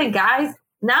asking the guys.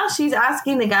 Now she's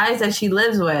asking the guys that she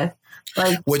lives with.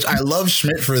 Which I love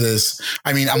Schmidt for this.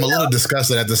 I mean, I'm a little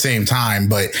disgusted at the same time,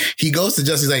 but he goes to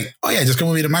Jess. He's like, oh yeah, just come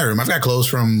with me to my room. I've got clothes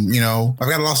from, I've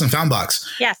got a lost and found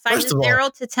box. Yeah, size 0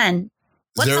 to 10.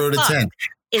 0 to 10.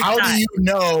 How do you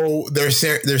know their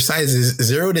sizes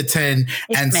 0 to 10?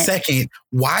 And second,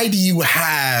 why do you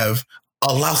have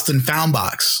a lost and found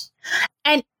box?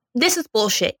 And this is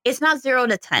bullshit. It's not 0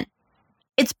 to 10.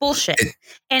 It's bullshit.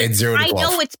 It's 0 to 12. I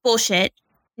know it's bullshit.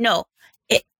 No,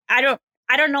 I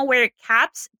don't know where it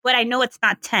caps, but I know it's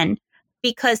not 10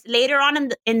 because later on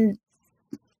in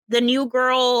the New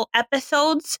Girl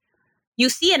episodes, you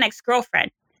see an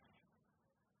ex-girlfriend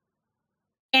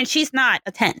and she's not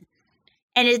a 10.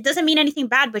 And it doesn't mean anything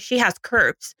bad, but she has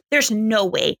curves. There's no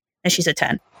way that she's a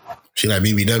 10. She like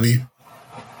BBW?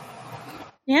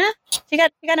 Yeah, she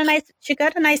got a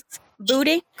nice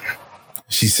booty.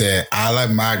 She said, I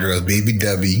like my girls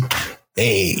BBW.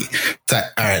 Hey, all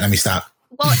right, let me stop.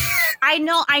 Well, I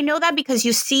know that because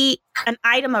you see an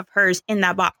item of hers in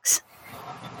that box.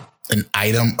 An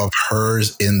item of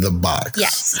hers in the box.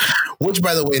 Yes. Which,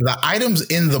 by the way, the items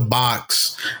in the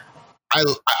box,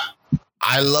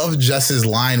 I love Jess's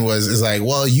line is like,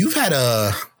 well, you've had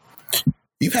a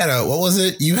You had what was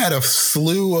it? You had a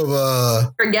slew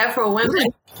of forgetful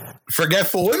women.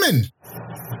 Forgetful women.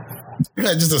 You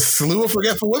had just a slew of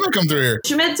forgetful women come through here.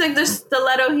 Schmidt took the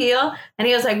stiletto heel and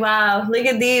he was like, wow, look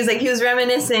at these. Like he was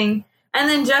reminiscing. And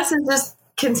then Justin just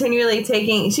continually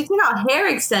she took out hair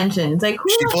extensions. Like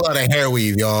she pulled out a hair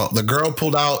weave, y'all. The girl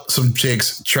pulled out some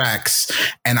chicks' tracks,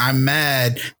 and I'm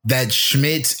mad that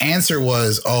Schmidt's answer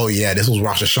was, "Oh yeah, this was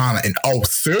Rosh Hashanah in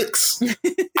 2006."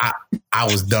 I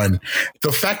was done.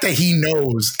 The fact that he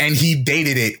knows and he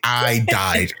dated it, I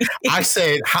died. I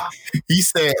said, he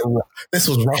said this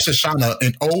was Rosh Hashanah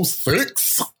in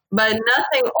 2006. But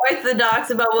nothing orthodox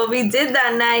about what we did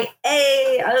that night.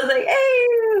 Hey, I was like,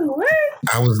 hey,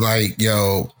 what? I was like,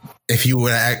 yo, if you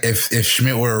would if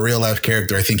Schmidt were a real life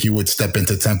character, I think he would step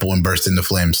into temple and burst into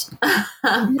flames.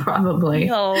 Probably.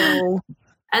 No.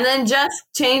 And then Jess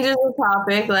changes the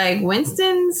topic, like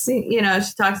Winston's, she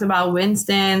talks about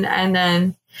Winston, and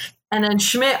then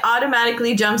Schmidt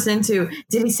automatically jumps into,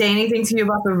 did he say anything to you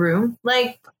about the room?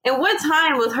 Like, in what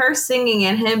time with her singing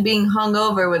and him being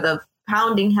hungover with a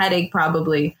pounding headache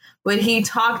probably would he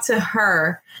talk to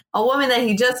her, a woman that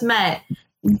he just met,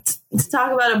 to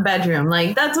talk about a bedroom?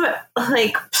 Like, that's what,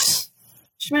 like,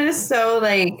 Schmidt is so,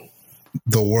 like,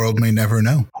 the world may never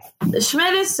know.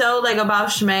 Schmidt is so, like,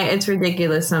 about Schmidt, it's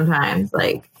ridiculous sometimes.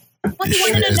 Like, well, he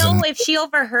wanted to know if she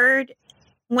overheard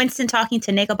Winston talking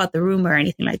to Nick about the room or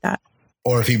anything like that,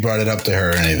 or if he brought it up to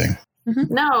her or anything.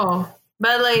 Mm-hmm. No,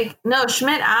 but like, no,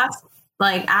 Schmidt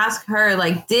ask her,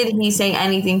 like, did he say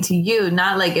anything to you?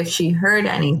 Not like if she heard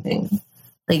anything.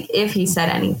 Like if he said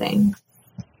anything.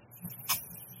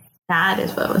 That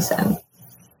is what was said.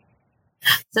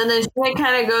 So then Schmidt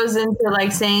kind of goes into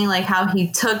like saying like how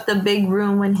he took the big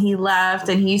room when he left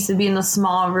and he used to be in the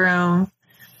small room.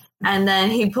 And then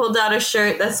he pulled out a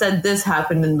shirt that said this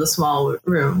happened in the small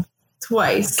room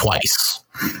twice.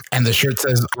 And the shirt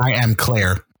says, I am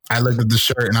Claire. I looked at the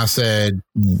shirt and I said,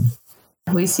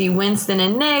 we see Winston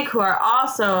and Nick, who are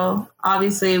also,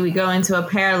 obviously, we go into a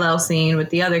parallel scene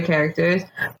with the other characters.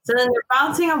 So then they're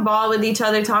bouncing a ball with each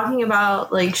other, talking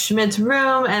about, like, Schmidt's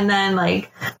room. And then,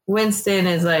 like, Winston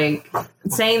is, like,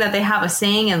 saying that they have a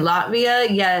saying in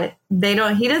Latvia, yet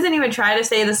he doesn't even try to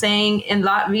say the saying in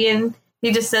Latvian.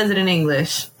 He just says it in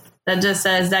English. That just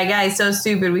says, that guy is so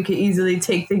stupid, we could easily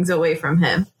take things away from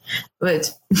him. Which,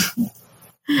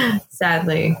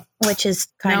 sadly... Which is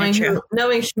kind of true.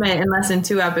 Knowing Schmidt in less than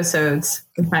 2 episodes.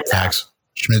 Facts.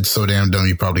 Schmidt's so damn dumb,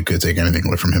 you probably could take anything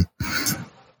away from him.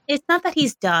 It's not that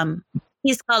he's dumb.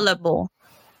 He's gullible.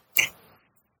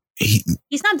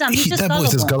 He's not dumb. He's just gullible.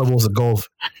 That boy's as gullible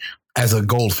as a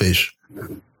goldfish.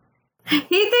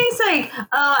 He thinks like,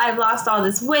 oh, I've lost all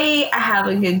this weight. I have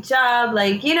a good job.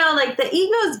 Like, like the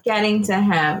ego's getting to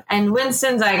him. And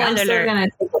Winston's like, I'm still going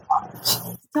to take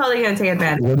advantage. Totally going to take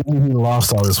advantage. What do you mean he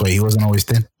lost all this weight? He wasn't always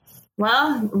thin.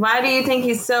 Well, why do you think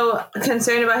he's so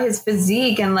concerned about his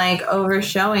physique and like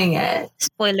overshowing it?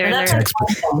 Spoiler alert.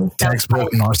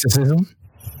 Textbook narcissism.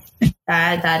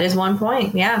 That is one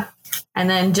point, yeah. And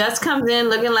then Jess comes in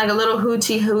looking like a little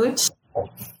hoochie hooch.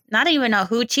 Not even a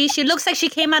hoochie. She looks like she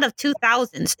came out of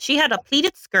 2000s. She had a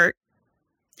pleated skirt.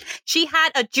 She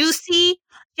had a juicy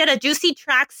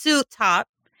tracksuit top,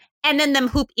 and then them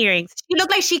hoop earrings. She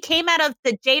looked like she came out of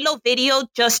the J-Lo video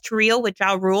Just Real with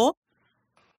Ja Rule.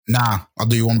 Nah, I'll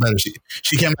do you one better.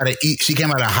 She came out of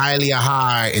Hialeah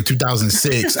High in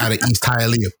 2006 out of East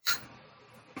Hialeah.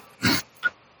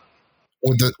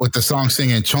 With the song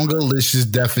singing Chongalicious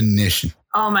Definition.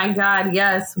 Oh my God,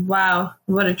 yes. Wow.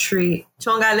 What a treat.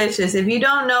 Chongalicious. If you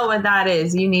don't know what that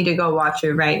is, you need to go watch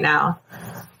it right now.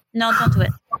 No, don't do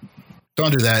it.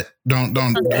 Don't do that. Don't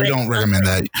recommend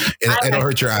that. It'll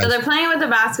hurt your eyes. So they're playing with the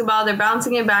basketball. They're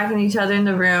bouncing it back at each other in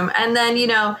the room. And then,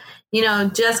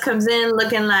 Jess comes in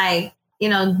looking like,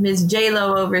 Miss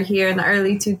J-Lo over here in the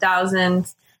early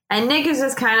 2000s. And Nick is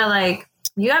just kind of like,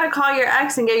 you got to call your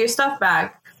ex and get your stuff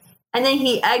back. And then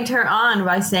he egged her on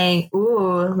by saying,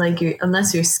 ooh, like,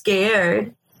 unless you're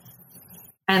scared.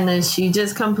 And then she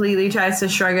just completely tries to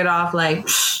shrug it off like,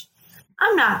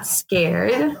 I'm not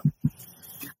scared.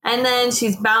 And then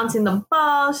she's bouncing the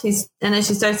ball. And then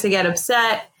she starts to get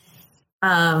upset.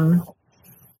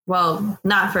 Well,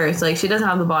 not first. Like, she doesn't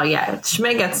have the ball yet.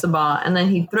 Schmidt gets the ball, and then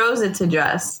he throws it to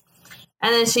Jess.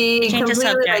 And then she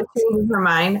completely changes her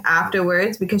mind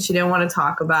afterwards because she didn't want to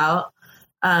talk about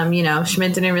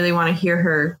Schmidt didn't really want to hear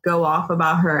her go off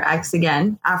about her ex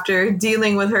again after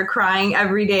dealing with her crying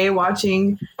every day,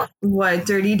 watching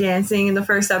Dirty Dancing in the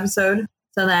first episode.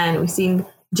 So then we see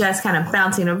Jess kind of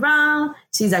bouncing around.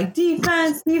 She's like,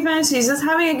 defense. She's just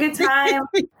having a good time.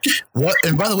 What?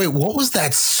 And by the way, what was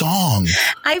that song?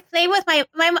 I play with I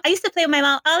used to play with my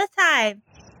mom all the time.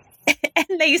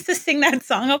 And they used to sing that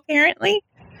song, apparently.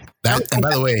 And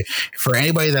by the way, for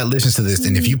anybody that listens to this,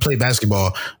 and if you play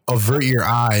basketball, avert your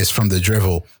eyes from the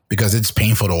dribble because it's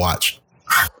painful to watch.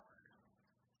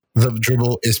 The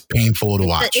dribble is painful to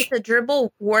watch. Is the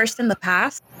dribble worse than the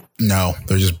pass? No,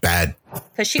 they're just bad.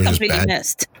 Because she completely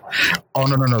missed. Oh,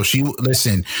 no.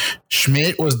 Listen,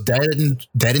 Schmidt was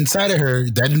dead inside of her,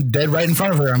 dead right in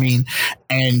front of her. I mean,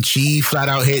 and she flat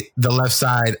out hit the left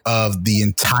side of the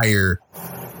entire,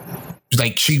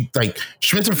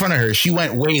 Schmidt's in front of her. She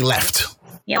went way left.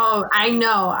 Yep. Oh, I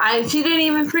know. She didn't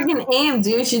even freaking aim,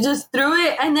 dude. She just threw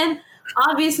it, and then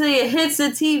obviously it hits the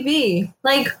TV.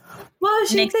 Like, what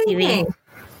was she thinking? TV.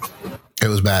 It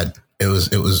was bad. It was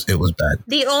bad.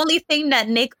 The only thing that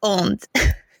Nick owned.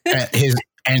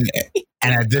 and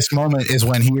at this moment is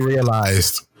when he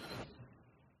realized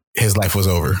his life was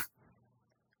over.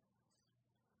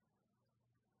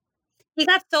 He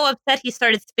got so upset he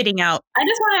started spitting out. I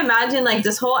just want to imagine like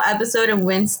this whole episode in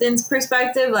Winston's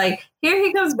perspective. Like here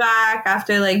he comes back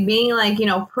after like being like, you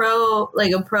know, a pro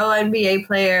NBA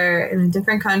player in a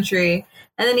different country.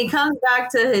 And then he comes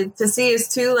back to see his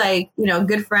two like, you know,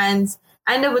 good friends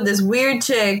end up with this weird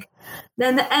chick.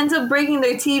 Then ends up breaking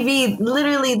their TV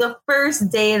literally the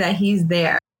first day that he's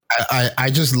there. I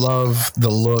just love the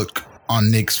look on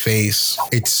Nick's face.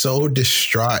 It's so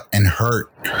distraught and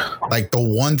hurt. Like the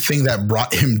one thing that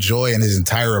brought him joy in his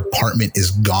entire apartment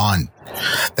is gone.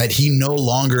 That he no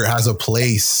longer has a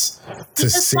place to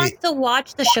sit. He just wants to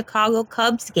watch the Chicago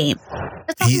Cubs game.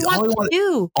 That's all he wants to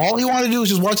do. All he wanted to do is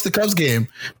just watch the Cubs game.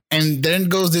 And then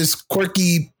goes this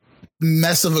quirky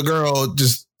mess of a girl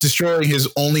just destroying his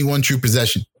only one true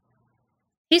possession.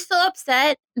 He's so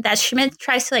upset that Schmidt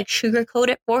tries to like sugarcoat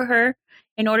it for her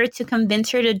in order to convince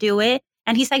her to do it.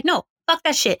 And he's like, no, fuck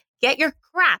that shit. Get your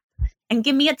crap and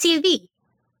give me a TV.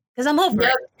 Because I'm over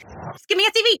it. Just give me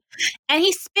a TV. And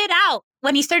he spit out.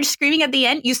 When he started screaming at the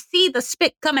end, you see the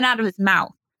spit coming out of his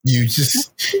mouth. He's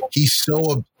just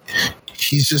so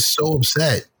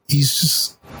upset. He's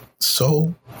just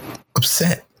so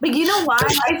upset. But you know why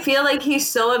I feel like he's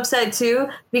so upset too?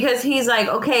 Because he's like,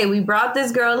 okay, we brought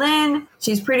this girl in.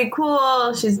 She's pretty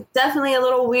cool. She's definitely a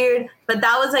little weird. But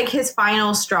that was like his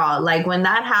final straw. Like when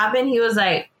that happened, he was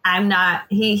like,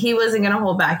 he wasn't going to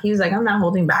hold back. He was like, I'm not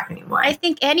holding back anymore. I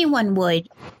think anyone would.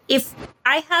 If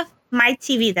I have my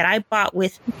TV that I bought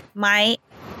with my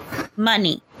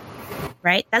money,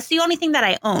 right? That's the only thing that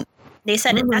I own. They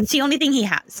said it. That's the only thing he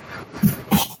has.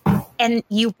 And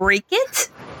you break it?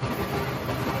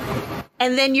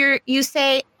 And then you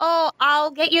say, oh, I'll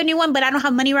get you a new one, but I don't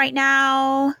have money right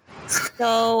now.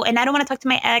 So, and I don't want to talk to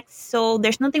my ex. So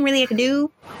there's nothing really I can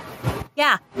do.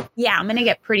 Yeah, I'm going to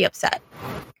get pretty upset.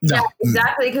 No. Yeah,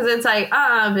 exactly. Because it's like,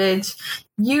 bitch,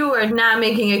 you are not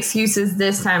making excuses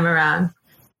this time around.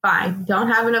 Fine. Don't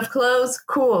have enough clothes?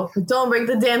 Cool. But don't break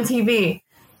the damn TV.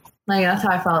 Like, that's how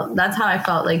I felt. That's how I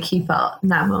felt like he felt in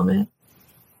that moment.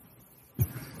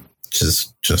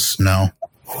 Just no.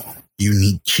 You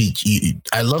need cheat.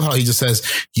 I love how he just says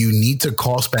you need to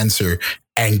call Spencer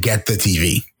and get the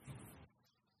TV.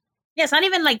 Yeah, it's not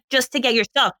even like just to get your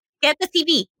stuff. Get the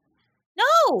TV.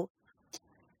 No.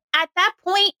 At that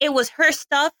point, it was her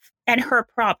stuff and her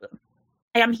problem.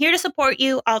 Like, I'm here to support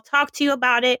you. I'll talk to you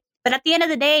about it. But at the end of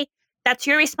the day, that's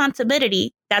your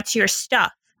responsibility. That's your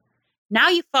stuff. Now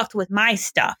you fucked with my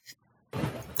stuff.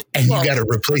 And you got to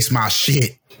replace my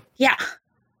shit. Yeah.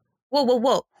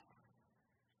 Whoa.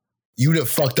 You'd have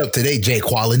fucked up today, Jay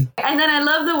Quallen. And then I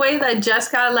love the way that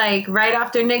Jessica, like, right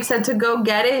after Nick said to go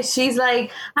get it, she's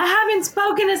like, I haven't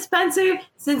spoken to Spencer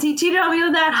since he cheated on me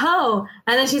with that hoe.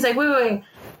 And then she's like, wait.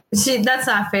 That's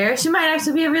not fair. She might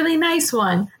actually be a really nice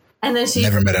one. And then she...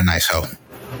 Never met a nice hoe.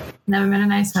 Never met a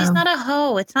nice hoe. She's not a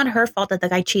hoe. It's not her fault that the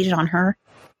guy cheated on her.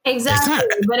 Exactly.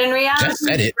 But in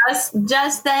reality,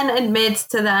 just then admits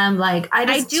to them, like,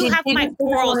 I do have my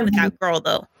quarrels with that girl,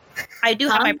 though. I do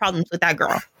have my problems with that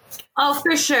girl. Oh,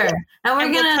 for sure. And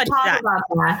we're going to talk about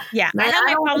that. Yeah, I have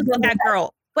my problems with that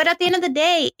girl. But at the end of the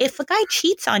day, if a guy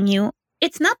cheats on you,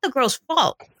 it's not the girl's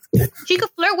fault. She could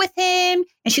flirt with him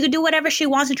and she could do whatever she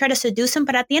wants and try to seduce him.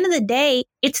 But at the end of the day,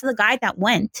 it's the guy that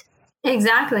went.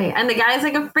 Exactly. And the guy's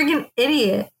like a freaking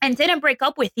idiot. And didn't break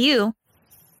up with you.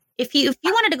 If you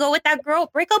wanted to go with that girl,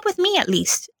 break up with me at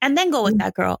least. And then go with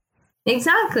that girl.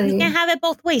 Exactly. You can't have it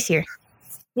both ways here.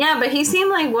 Yeah, but he seemed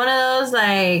like one of those,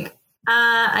 like,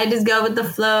 I just go with the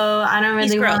flow. I don't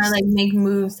really want to, like, make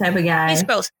moves type of guy. He's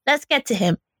gross. Let's get to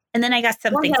him. And then I got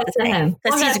something to say.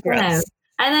 Because he's gross.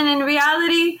 And then in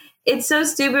reality, it's so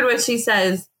stupid what she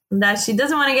says, that she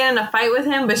doesn't want to get in a fight with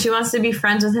him, but she wants to be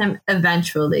friends with him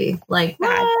eventually. Like,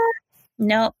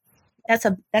 no, that's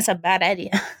a bad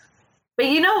idea. But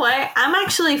you know what? I'm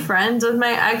actually friends with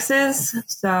my exes,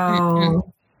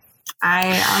 so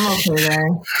I'm okay there.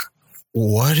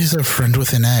 What is a friend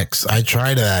with an ex? I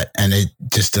tried that and it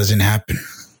just doesn't happen.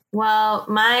 Well,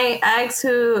 my ex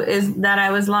that I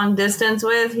was long distance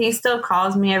with, he still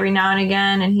calls me every now and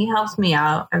again, and he helps me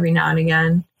out every now and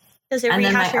again. Does it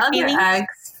rehash your feelings?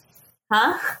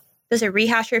 Does it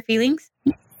rehash your feelings?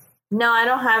 No, I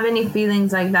don't have any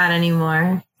feelings like that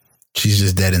anymore. She's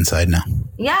just dead inside now.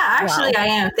 Yeah, actually, wow. I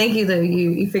am. Thank you, Lou.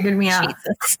 You figured me out.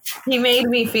 Jesus. He made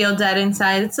me feel dead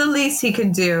inside. It's the least he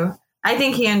could do. I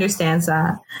think he understands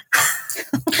that.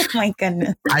 Oh my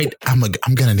goodness.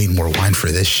 I'm gonna need more wine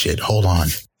for this shit. Hold on.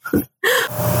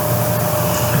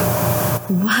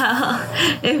 Well,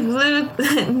 if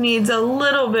Lou needs a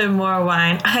little bit more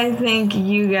wine, I think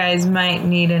you guys might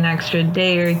need an extra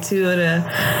day or two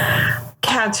to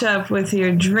catch up with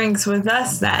your drinks with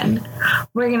us then.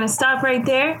 We're gonna stop right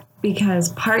there because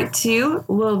part 2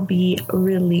 will be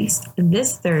released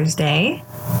this Thursday.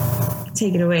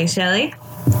 Take it away, Shelly.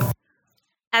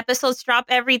 Episodes drop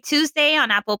every Tuesday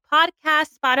on Apple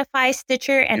Podcasts, Spotify,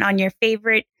 Stitcher, and on your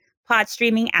favorite pod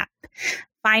streaming app.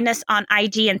 Find us on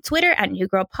IG and Twitter at New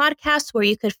Girl Podcast, where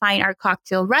you could find our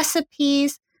cocktail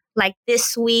recipes, like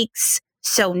this week's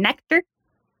So Nectar.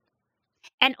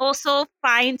 And also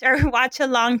find or watch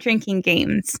along drinking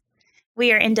games.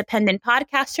 We are independent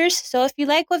podcasters, so if you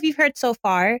like what you've heard so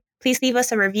far, please leave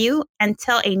us a review and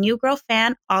tell a New Girl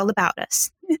fan all about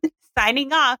us.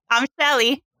 Signing off, I'm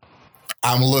Shelly.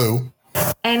 I'm Lou.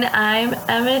 And I'm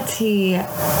Emma T.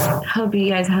 Hope you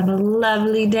guys have a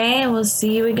lovely day, and we'll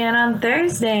see you again on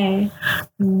Thursday.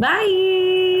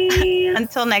 Bye.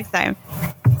 Until next time.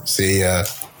 See ya.